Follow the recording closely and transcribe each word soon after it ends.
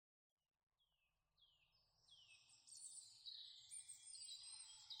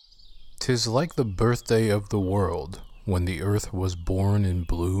'Tis like the birthday of the world, when the earth was born in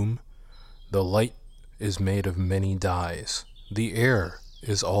bloom. The light is made of many dyes, the air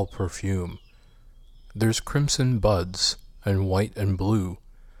is all perfume. There's crimson buds, and white and blue.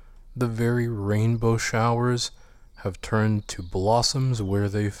 The very rainbow showers have turned to blossoms where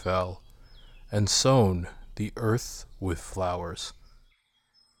they fell, and sown the earth with flowers.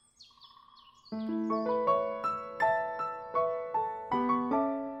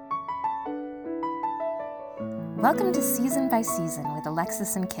 Welcome to Season by Season with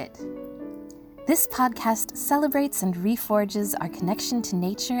Alexis and Kit. This podcast celebrates and reforges our connection to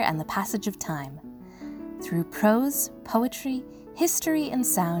nature and the passage of time. Through prose, poetry, history, and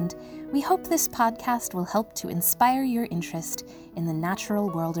sound, we hope this podcast will help to inspire your interest in the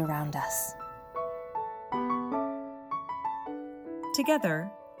natural world around us.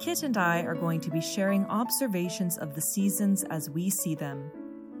 Together, Kit and I are going to be sharing observations of the seasons as we see them.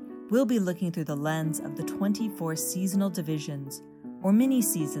 We'll be looking through the lens of the 24 seasonal divisions, or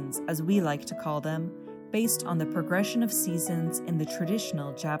mini-seasons as we like to call them, based on the progression of seasons in the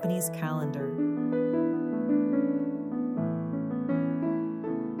traditional Japanese calendar.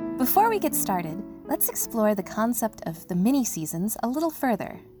 Before we get started, let's explore the concept of the mini-seasons a little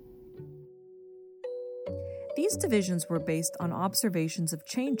further. These divisions were based on observations of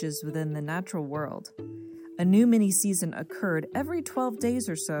changes within the natural world. A new mini-season occurred every 12 days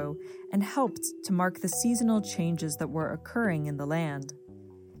or so and helped to mark the seasonal changes that were occurring in the land.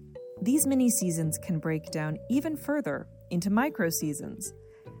 These mini-seasons can break down even further into micro-seasons.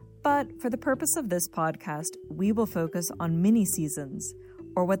 But for the purpose of this podcast, we will focus on mini-seasons,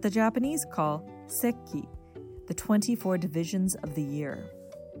 or what the Japanese call sekki, the 24 divisions of the year.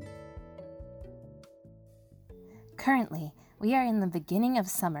 Currently, we are in the beginning of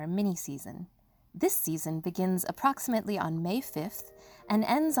summer mini-season. This season begins approximately on May 5th and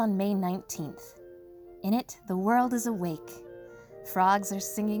ends on May 19th. In it, the world is awake. Frogs are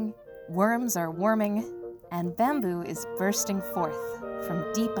singing, worms are worming, and bamboo is bursting forth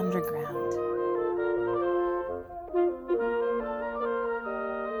from deep underground.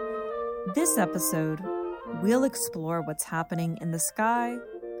 This episode, we'll explore what's happening in the sky,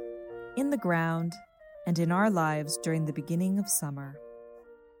 in the ground, and in our lives during the beginning of summer.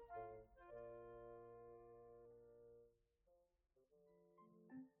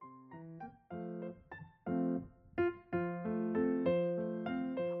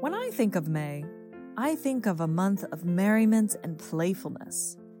 When I think of May, I think of a month of merriment and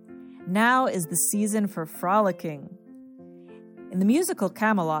playfulness. Now is the season for frolicking. In the musical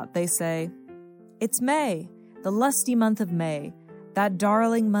Camelot, they say, "It's May, the lusty month of May, that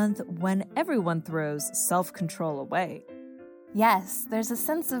darling month when everyone throws self-control away." Yes, there's a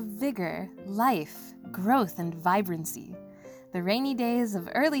sense of vigor, life, growth, and vibrancy. The rainy days of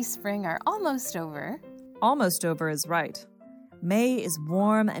early spring are almost over. Almost over is right. May is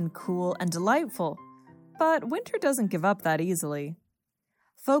warm and cool and delightful, but winter doesn't give up that easily.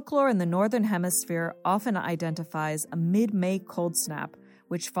 Folklore in the Northern Hemisphere often identifies a mid-May cold snap,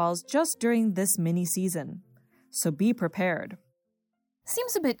 which falls just during this mini-season. So be prepared.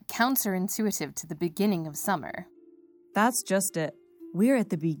 Seems a bit counterintuitive to the beginning of summer. That's just it. We're at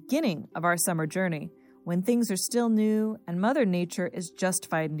the beginning of our summer journey, when things are still new and Mother Nature is just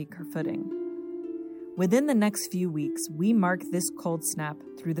finding her footing. Within the next few weeks, we mark this cold snap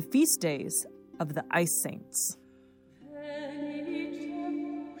through the feast days of the Ice Saints.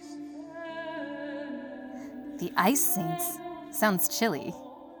 The Ice Saints sounds chilly.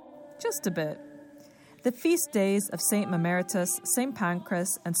 Just a bit. The feast days of Saint Memeritus, Saint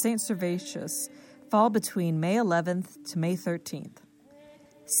Pancras, and Saint Servatius fall between May 11th to May 13th.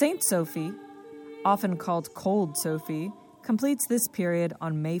 Saint Sophie, often called Cold Sophie, completes this period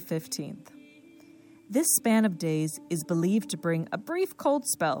on May 15th. This span of days is believed to bring a brief cold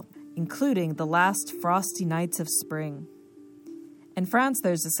spell, including the last frosty nights of spring. In France,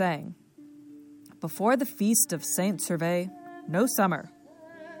 there's a saying, "Before the feast of Saint Servais, no summer.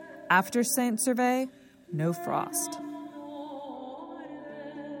 After Saint Servais, no frost."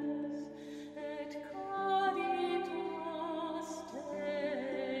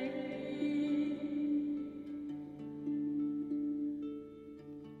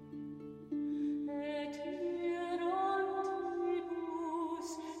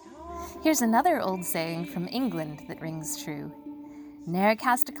 Here's another old saying from England that rings true. "Ne'er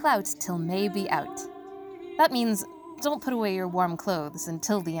cast a clout till May be out." That means don't put away your warm clothes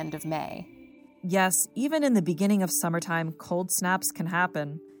until the end of May. Yes, even in the beginning of summertime, cold snaps can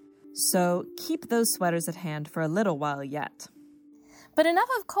happen. So keep those sweaters at hand for a little while yet. But enough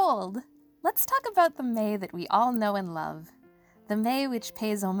of cold. Let's talk about the May that we all know and love. the May which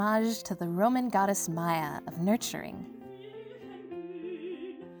pays homage to the Roman goddess Maya of nurturing.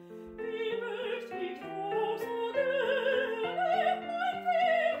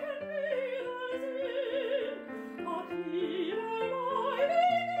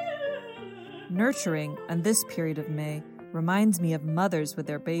 Nurturing, and this period of May, reminds me of mothers with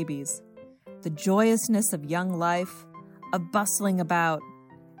their babies, the joyousness of young life, of bustling about,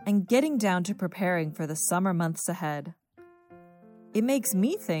 and getting down to preparing for the summer months ahead. It makes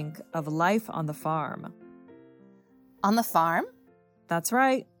me think of life on the farm. On the farm? That's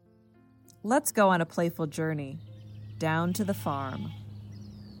right. Let's go on a playful journey down to the farm.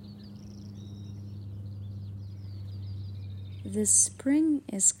 The spring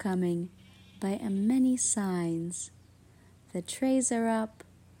is coming by a many signs. The trays are up,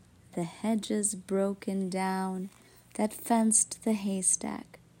 the hedges broken down that fenced the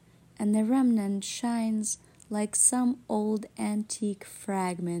haystack, and the remnant shines like some old antique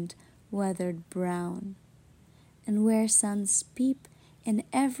fragment weathered brown. And where suns peep in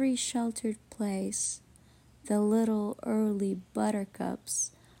every sheltered place, the little early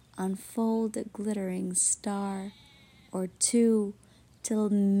buttercups unfold a glittering star or two, till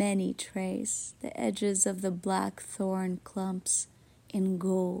many trace the edges of the black thorn clumps in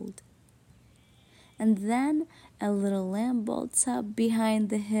gold. And then a little lamb bolts up behind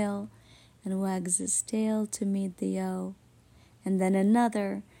the hill and wags his tail to meet the ewe. And then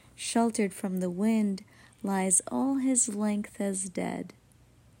another, sheltered from the wind, lies all his length as dead,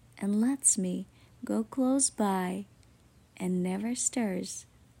 and lets me go close by, and never stirs,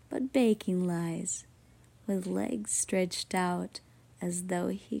 but baking lies, with legs stretched out as though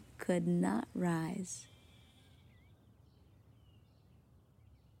he could not rise.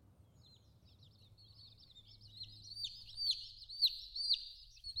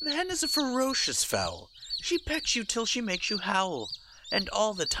 The hen is a ferocious fowl. She pecks you till she makes you howl, and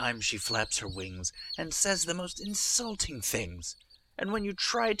all the time she flaps her wings and says the most insulting things. And when you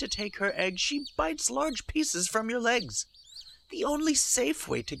try to take her egg, she bites large pieces from your legs. The only safe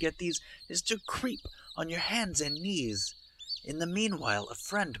way to get these is to creep on your hands and knees. In the meanwhile, a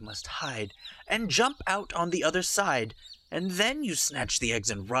friend must hide and jump out on the other side, and then you snatch the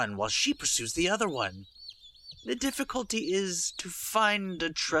eggs and run while she pursues the other one. The difficulty is to find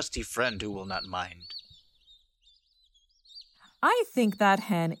a trusty friend who will not mind. I think that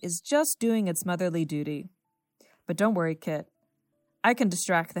hen is just doing its motherly duty. But don't worry, Kit. I can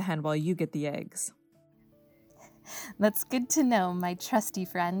distract the hen while you get the eggs. That's good to know, my trusty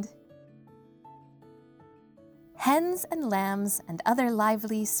friend. Hens and lambs and other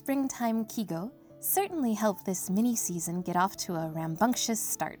lively springtime kigo certainly help this mini-season get off to a rambunctious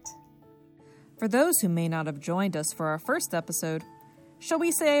start. For those who may not have joined us for our first episode, shall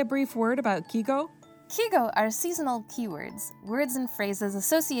we say a brief word about kigo? Kigo are seasonal keywords, words and phrases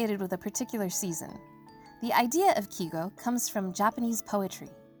associated with a particular season. The idea of kigo comes from Japanese poetry.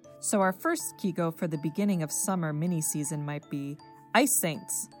 So our first kigo for the beginning of summer mini-season might be Ice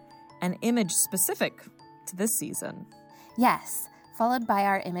Saints, an image specific to this season. Yes, followed by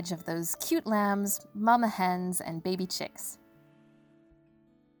our image of those cute lambs, mama hens, and baby chicks.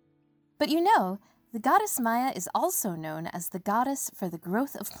 But you know, the goddess Maya is also known as the goddess for the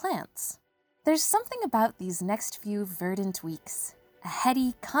growth of plants. There's something about these next few verdant weeks, a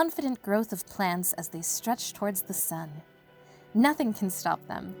heady, confident growth of plants as they stretch towards the sun. Nothing can stop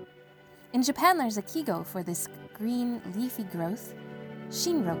them. In Japan, there's a kigo for this green, leafy growth,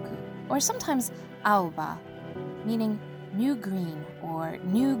 shinroku, or sometimes aoba, meaning new green or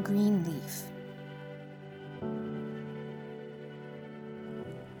new green leaf.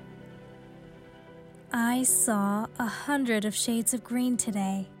 I saw 100 of shades of green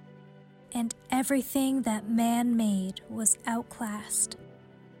today, and everything that man made was outclassed.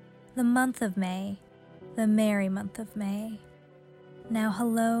 The month of May, the merry month of May. Now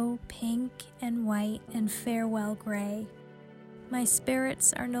hello, pink and white and farewell gray. My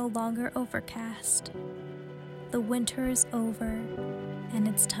spirits are no longer overcast. The winter is over, and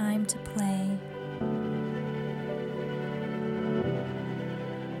it's time to play.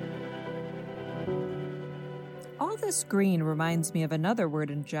 All this green reminds me of another word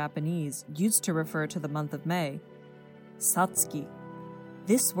in Japanese used to refer to the month of May, satsuki.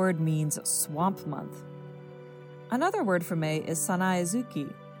 This word means swamp month. Another word for May is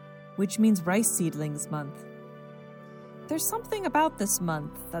sanaezuki, which means rice seedlings month. There's something about this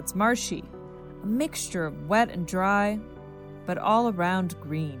month that's marshy, a mixture of wet and dry, but all around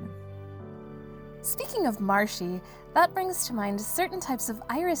green. Speaking of marshy, that brings to mind certain types of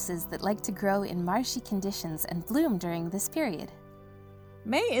irises that like to grow in marshy conditions and bloom during this period.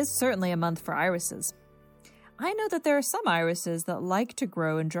 May is certainly a month for irises. I know that there are some irises that like to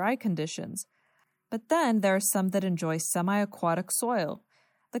grow in dry conditions, but then there are some that enjoy semi-aquatic soil,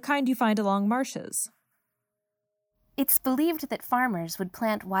 the kind you find along marshes. It's believed that farmers would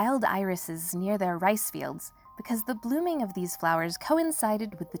plant wild irises near their rice fields because the blooming of these flowers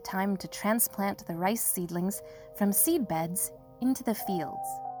coincided with the time to transplant the rice seedlings from seed beds into the fields.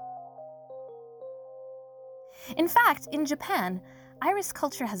 In fact, in Japan, iris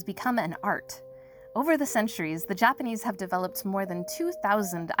culture has become an art. Over the centuries, the Japanese have developed more than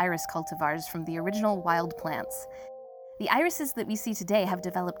 2,000 iris cultivars from the original wild plants. The irises that we see today have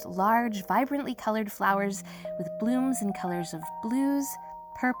developed large, vibrantly colored flowers with blooms in colors of blues,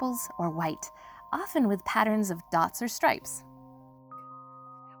 purples, or white, often with patterns of dots or stripes.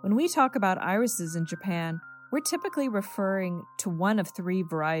 When we talk about irises in Japan, we're typically referring to one of three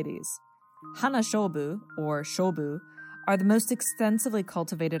varieties. Hanashobu, or shobu, are the most extensively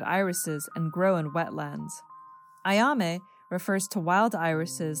cultivated irises and grow in wetlands. Ayame refers to wild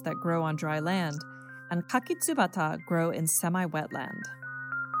irises that grow on dry land, and kakitsubata grow in semi-wetland.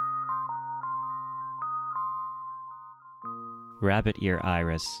 Rabbit ear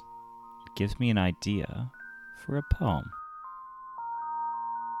iris gives me an idea for a poem.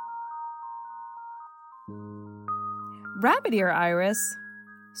 Rabbit ear iris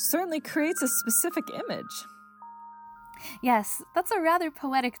certainly creates a specific image. Yes, that's a rather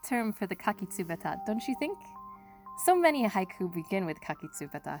poetic term for the kakitsubata, don't you think? So many haiku begin with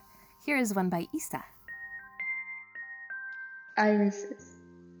kakitsubata. Here is one by Isa. Irises,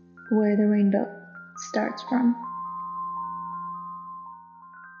 where the rainbow starts from.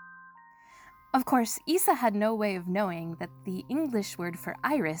 Of course, Isa had no way of knowing that the English word for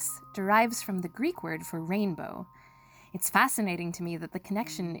iris derives from the Greek word for rainbow. It's fascinating to me that the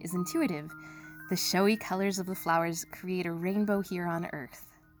connection is intuitive. The showy colors of the flowers create a rainbow here on Earth.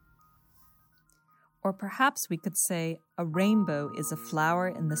 Or perhaps we could say a rainbow is a flower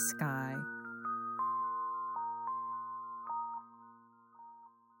in the sky.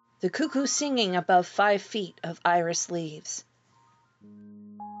 The cuckoo singing above 5 feet of iris leaves.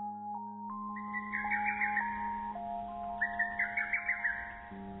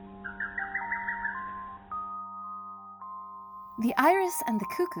 The iris and the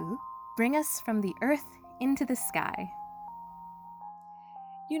cuckoo bring us from the earth into the sky.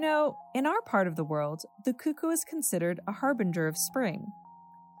 You know, in our part of the world, the cuckoo is considered a harbinger of spring.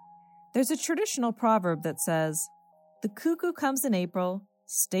 There's a traditional proverb that says, "The cuckoo comes in April,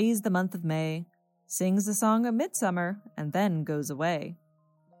 stays the month of May, sings the song of midsummer, and then goes away."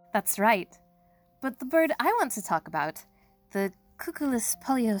 That's right. But the bird I want to talk about, the Cuculus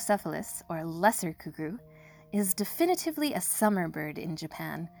poliocephalus, or lesser cuckoo, is definitively a summer bird in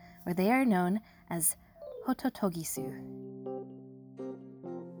Japan, where they are known as hototogisu.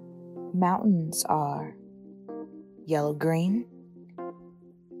 Mountains are yellow-green,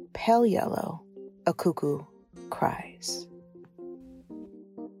 pale yellow, a cuckoo cries.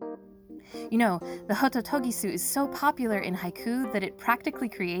 You know, the hototogisu is so popular in haiku that it practically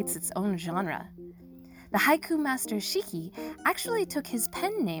creates its own genre. The haiku master Shiki actually took his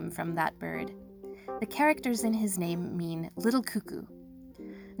pen name from that bird. The characters in his name mean little cuckoo.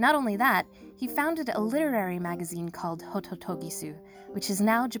 Not only that, he founded a literary magazine called Hototogisu, which is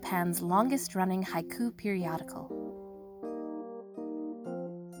now Japan's longest-running haiku periodical.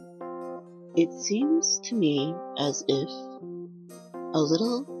 It seems to me as if a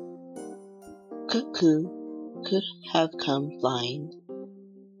little cuckoo could have come flying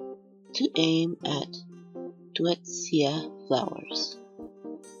to aim at Duetsia flowers.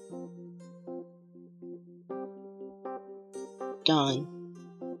 Dawn,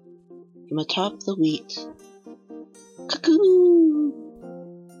 from atop the wheat, cuckoo!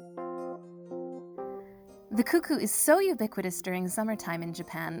 The cuckoo is so ubiquitous during summertime in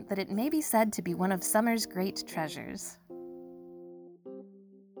Japan that it may be said to be one of summer's great treasures.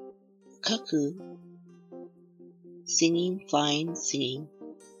 Cuckoo, singing, flying, singing,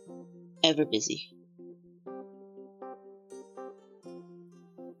 ever busy.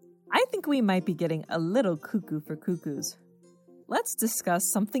 I think we might be getting a little cuckoo for cuckoos. Let's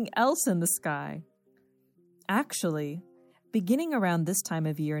discuss something else in the sky. Actually, beginning around this time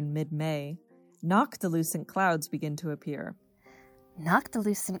of year in mid-May, noctilucent clouds begin to appear.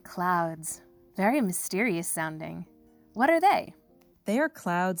 Noctilucent clouds. Very mysterious sounding. What are they? They are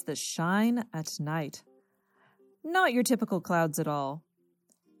clouds that shine at night. Not your typical clouds at all.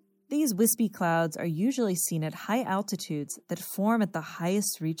 These wispy clouds are usually seen at high altitudes that form at the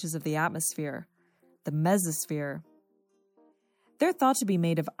highest reaches of the atmosphere, the mesosphere. They're thought to be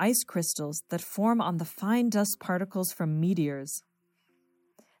made of ice crystals that form on the fine dust particles from meteors.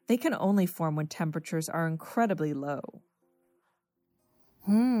 They can only form when temperatures are incredibly low.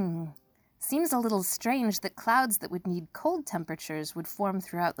 Seems a little strange that clouds that would need cold temperatures would form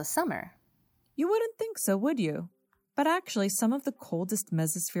throughout the summer. You wouldn't think so, would you? But actually, some of the coldest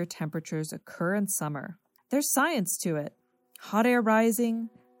mesosphere temperatures occur in summer. There's science to it. Hot air rising,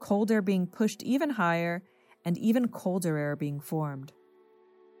 cold air being pushed even higher, and even colder air being formed.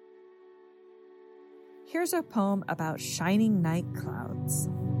 Here's a poem about shining night clouds.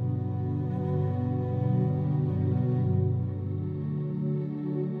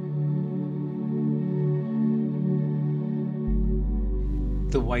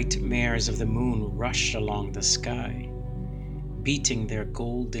 The white mares of the moon rush along the sky, beating their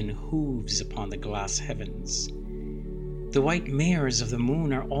golden hooves upon the glass heavens. The white mares of the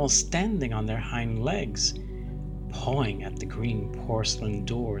moon are all standing on their hind legs, pawing at the green porcelain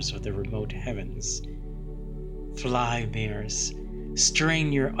doors of the remote heavens. Fly, mares,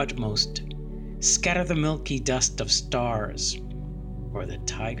 strain your utmost, scatter the milky dust of stars, or the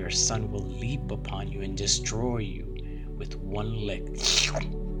tiger sun will leap upon you and destroy you with one lick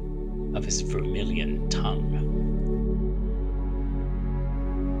of his vermilion tongue.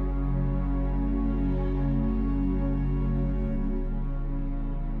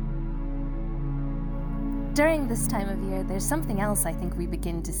 During this time of year, there's something else I think we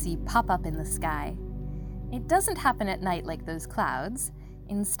begin to see pop up in the sky. It doesn't happen at night like those clouds.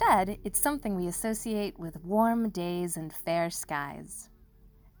 Instead, it's something we associate with warm days and fair skies.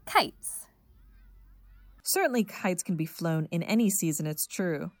 Kites. Certainly kites can be flown in any season, it's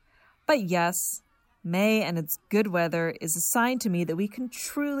true. But yes, May and its good weather is a sign to me that we can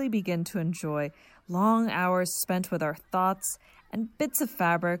truly begin to enjoy long hours spent with our thoughts and bits of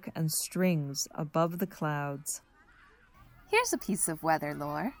fabric and strings above the clouds. Here's a piece of weather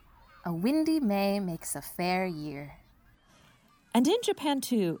lore. A windy May makes a fair year. And in Japan,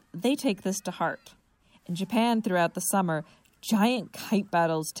 too, they take this to heart. In Japan, throughout the summer, giant kite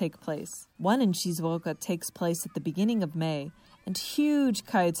battles take place. One in Shizuoka takes place at the beginning of May, and huge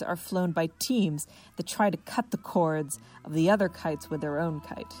kites are flown by teams that try to cut the cords of the other kites with their own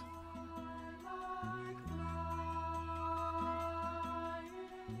kite.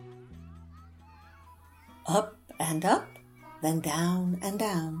 Up and up, then down and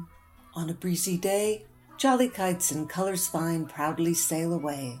down. On a breezy day, jolly kites in colors fine proudly sail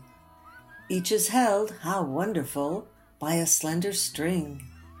away. Each is held, how wonderful, by a slender string.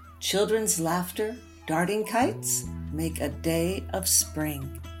 Children's laughter, darting kites, make a day of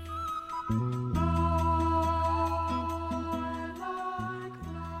spring.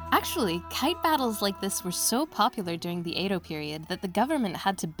 Actually, kite battles like this were so popular during the Edo period that the government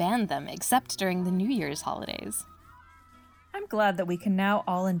had to ban them except during the New Year's holidays. I'm glad that we can now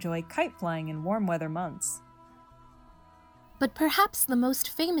all enjoy kite flying in warm weather months. But perhaps the most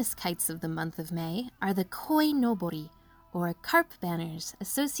famous kites of the month of May are the Koi Nobori, or carp banners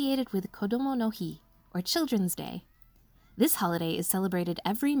associated with Kodomo no Hi, or Children's Day. This holiday is celebrated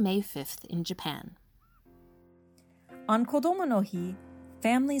every May 5th in Japan. On Kodomo no Hi,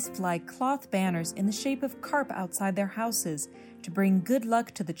 families fly cloth banners in the shape of carp outside their houses to bring good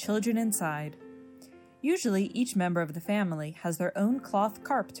luck to the children inside. Usually, each member of the family has their own cloth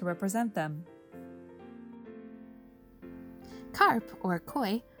carp to represent them. Carp, or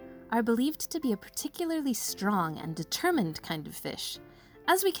koi, are believed to be a particularly strong and determined kind of fish,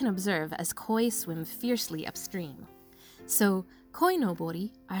 as we can observe as koi swim fiercely upstream. So, koi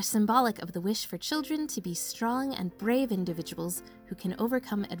nobori are symbolic of the wish for children to be strong and brave individuals who can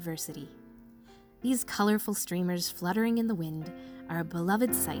overcome adversity. These colorful streamers fluttering in the wind are a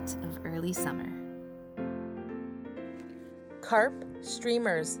beloved sight of early summer. Carp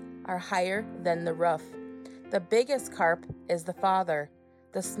streamers are higher than the roof. The biggest carp is the father.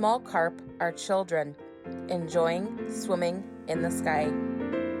 The small carp are children, enjoying swimming in the sky.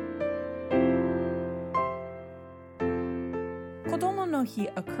 Kodomo no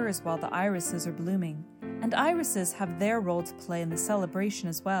Hi occurs while the irises are blooming, and irises have their role to play in the celebration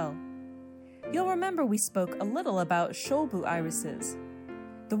as well. You'll remember we spoke a little about shobu irises.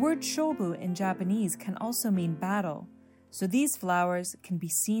 The word shobu in Japanese can also mean battle, so these flowers can be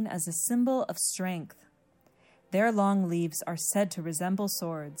seen as a symbol of strength. Their long leaves are said to resemble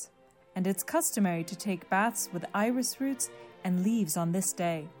swords, and it's customary to take baths with iris roots and leaves on this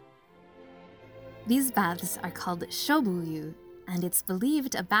day. These baths are called shobu-ryu, and it's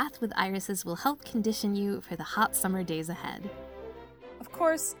believed a bath with irises will help condition you for the hot summer days ahead. Of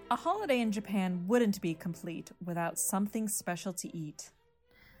course, a holiday in Japan wouldn't be complete without something special to eat.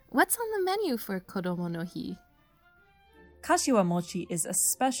 What's on the menu for Kodomo no Hi? Kashiwa mochi is a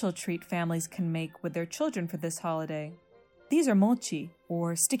special treat families can make with their children for this holiday. These are mochi,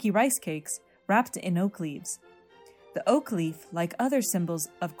 or sticky rice cakes, wrapped in oak leaves. The oak leaf, like other symbols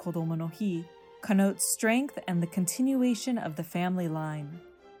of Kodomo no Hi, connotes strength and the continuation of the family line.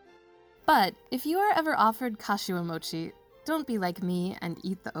 But if you are ever offered kashiwa mochi, don't be like me and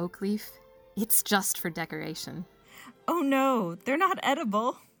eat the oak leaf. It's just for decoration. Oh no, they're not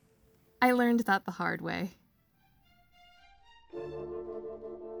edible. I learned that the hard way.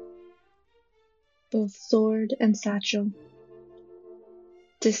 Both sword and satchel.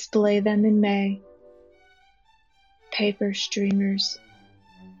 Display them in May. Paper streamers.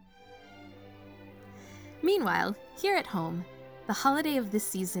 Meanwhile, here at home, the holiday of this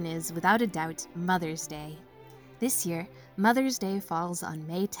season is, without a doubt, Mother's Day. This year, Mother's Day falls on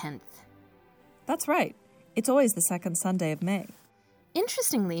May 10th. That's right. It's always the second Sunday of May.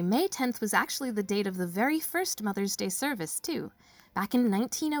 Interestingly, May 10th was actually the date of the very first Mother's Day service, too, back in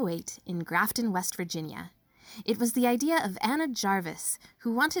 1908 in Grafton, West Virginia. It was the idea of Anna Jarvis,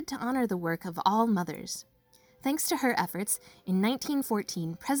 who wanted to honor the work of all mothers. Thanks to her efforts, in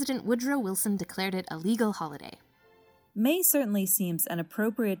 1914, President Woodrow Wilson declared it a legal holiday. May certainly seems an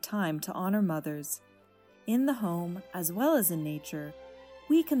appropriate time to honor mothers. In the home, as well as in nature,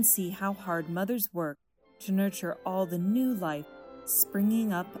 we can see how hard mothers work to nurture all the new life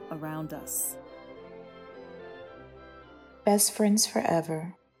springing up around us. Best friends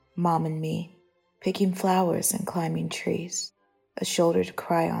forever, Mom and me, picking flowers and climbing trees, a shoulder to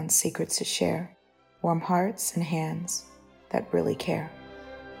cry on, secrets to share, warm hearts and hands that really care.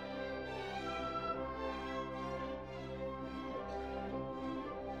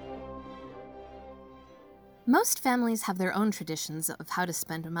 Most families have their own traditions of how to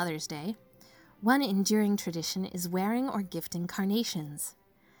spend a Mother's Day. One enduring tradition is wearing or gifting carnations.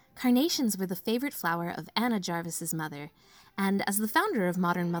 Carnations were the favorite flower of Anna Jarvis's mother, and as the founder of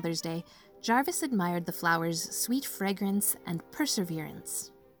modern Mother's Day, Jarvis admired the flower's sweet fragrance and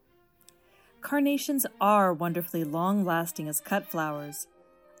perseverance. Carnations are wonderfully long-lasting as cut flowers.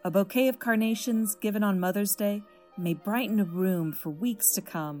 A bouquet of carnations given on Mother's Day may brighten a room for weeks to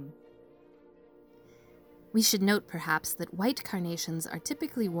come. We should note, perhaps, that white carnations are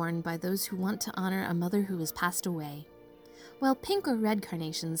typically worn by those who want to honor a mother who has passed away, while pink or red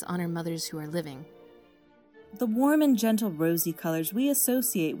carnations honor mothers who are living. The warm and gentle rosy colors we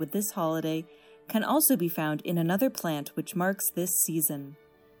associate with this holiday can also be found in another plant which marks this season.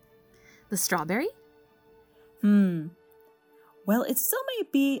 The strawberry? Well, it still may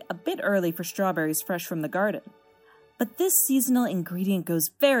be a bit early for strawberries fresh from the garden, but this seasonal ingredient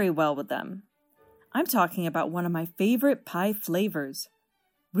goes very well with them. I'm talking about one of my favorite pie flavors,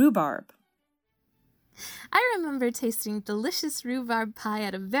 rhubarb. I remember tasting delicious rhubarb pie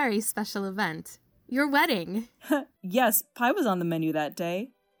at a very special event. Your wedding. Yes, pie was on the menu that day.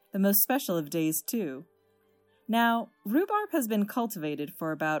 The most special of days, too. Now, rhubarb has been cultivated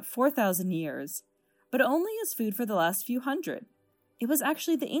for about 4,000 years, but only as food for the last few hundred. It was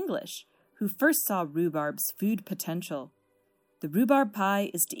actually the English who first saw rhubarb's food potential. The rhubarb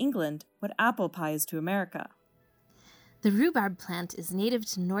pie is to England what apple pie is to America. The rhubarb plant is native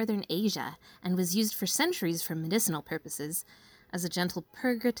to northern Asia and was used for centuries for medicinal purposes. As a gentle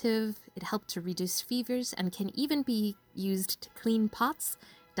purgative, it helped to reduce fevers and can even be used to clean pots,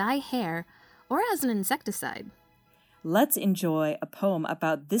 dye hair, or as an insecticide. Let's enjoy a poem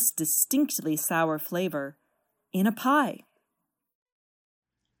about this distinctly sour flavor in a pie.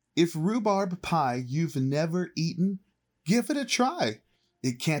 If rhubarb pie you've never eaten, give it a try.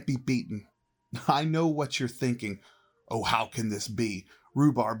 It can't be beaten. I know what you're thinking. Oh, how can this be?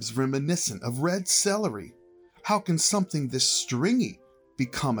 Rhubarb's reminiscent of red celery. How can something this stringy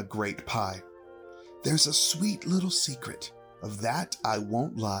become a great pie? There's a sweet little secret. Of that I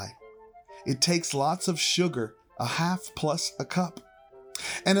won't lie. It takes lots of sugar, a half plus a cup,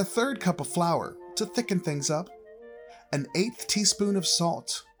 and a third cup of flour to thicken things up. An 1/8 teaspoon of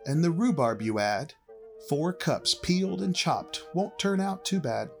salt, and the rhubarb you add. 4 cups peeled and chopped won't turn out too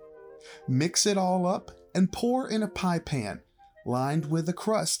bad. Mix it all up and pour in a pie pan, lined with a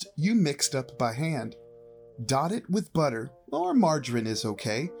crust you mixed up by hand. Dot it with butter, or margarine is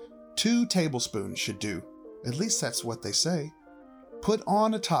okay. 2 tablespoons should do. At least that's what they say. Put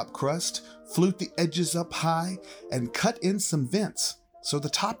on a top crust, flute the edges up high, and cut in some vents so the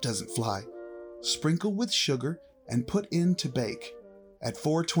top doesn't fly. Sprinkle with sugar and put in to bake. At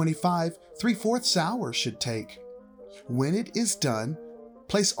 425, 3/4 hour should take. When it is done,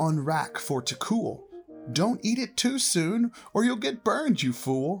 place on rack for to cool. Don't eat it too soon or you'll get burned, you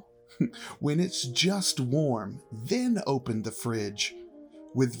fool. When it's just warm, then open the fridge.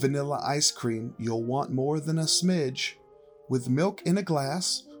 With vanilla ice cream, you'll want more than a smidge. With milk in a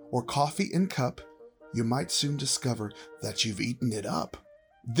glass or coffee in cup, you might soon discover that you've eaten it up.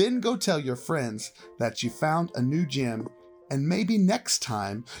 Then go tell your friends that you found a new gem, and maybe next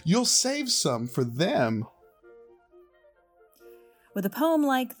time you'll save some for them. With a poem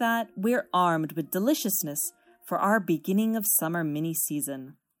like that, we're armed with deliciousness for our beginning of summer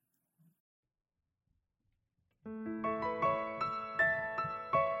mini-season.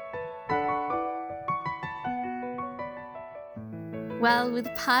 Well,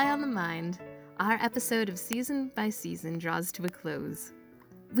 with pie on the mind, our episode of Season by Season draws to a close.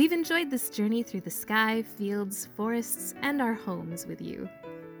 We've enjoyed this journey through the sky, fields, forests, and our homes with you.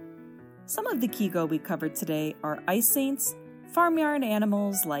 Some of the Kigo we covered today are ice saints, farmyard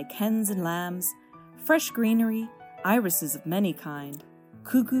animals like hens and lambs, fresh greenery, irises of many kind,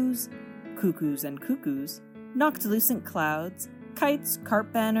 cuckoos and cuckoos, noctilucent clouds, kites,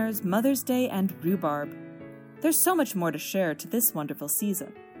 carp banners, Mother's Day, and rhubarb. There's so much more to share to this wonderful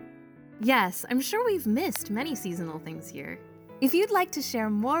season. Yes, I'm sure we've missed many seasonal things here. If you'd like to share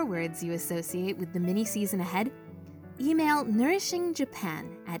more words you associate with the mini-season ahead, email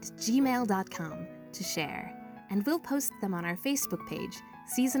nourishingjapan@gmail.com to share, and we'll post them on our Facebook page,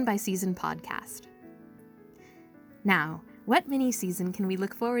 Season by Season Podcast. Now, what mini-season can we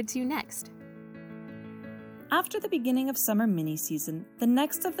look forward to next? After the beginning of summer mini-season, the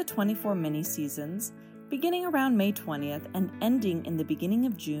next of the 24 mini-seasons, beginning around May 20th and ending in the beginning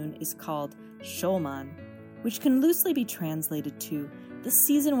of June, is called Shoman, which can loosely be translated to the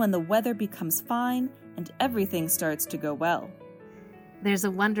season when the weather becomes fine and everything starts to go well. There's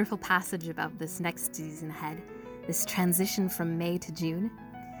a wonderful passage about this next season ahead, this transition from May to June,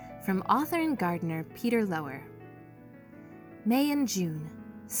 from author and gardener Peter Lower. May and June,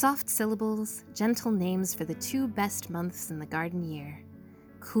 soft syllables, gentle names for the two best months in the garden year.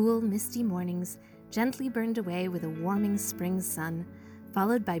 Cool, misty mornings, gently burned away with a warming spring sun,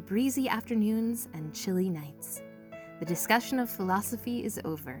 followed by breezy afternoons and chilly nights. The discussion of philosophy is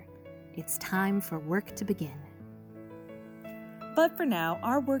over. It's time for work to begin. But for now,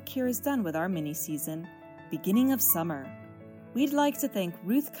 our work here is done with our mini-season, Beginning of Summer. We'd like to thank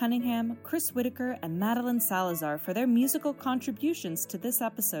Ruth Cunningham, Chris Whitaker, and Madeline Salazar for their musical contributions to this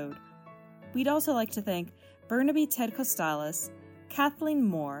episode. We'd also like to thank Burnaby Ted Costales, Kathleen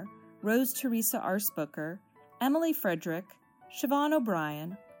Moore, Rose Teresa Arsbooker, Emily Frederick, Siobhan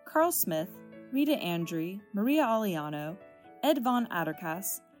O'Brien, Carl Smith, Rita Andry, Maria Aliano, Ed Von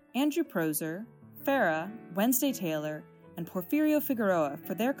Adderkas, Andrew Proser, Farah, Wednesday Taylor, and Porfirio Figueroa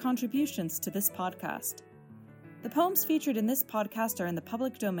for their contributions to this podcast. The poems featured in this podcast are in the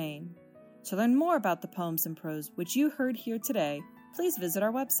public domain. To learn more about the poems and prose which you heard here today, please visit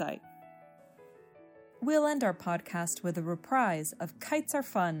our website. We'll end our podcast with a reprise of Kites Are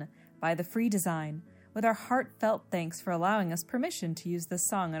Fun by The Free Design, with our heartfelt thanks for allowing us permission to use this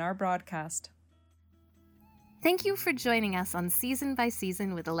song in our broadcast. Thank you for joining us on Season by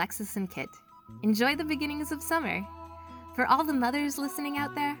Season with Alexis and Kit. Enjoy the beginnings of summer. For all the mothers listening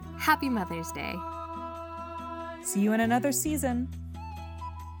out there, happy Mother's Day. See you in another season.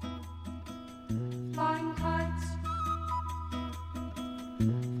 Flying kites,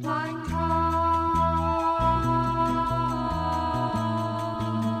 flying kites,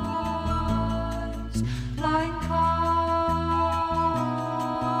 flying kites.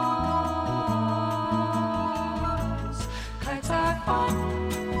 Kites are fun.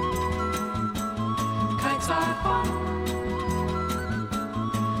 Kites are fun.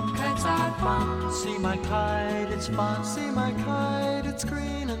 Kites are fun. See my kite, it's fun. See my kite, it's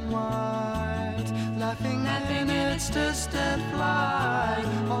green and white. Laughing in its distant flight.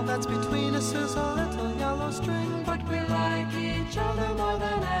 All that's between us is a little yellow string, but we like each other more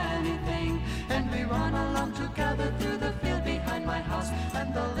than anything. And we run along together through the field behind my house.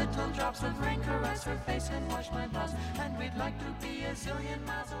 And the little drops of rain caress her face and wash my blouse. And we'd like to be a zillion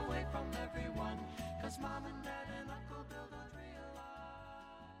miles away from everyone, 'cause Mom and Dad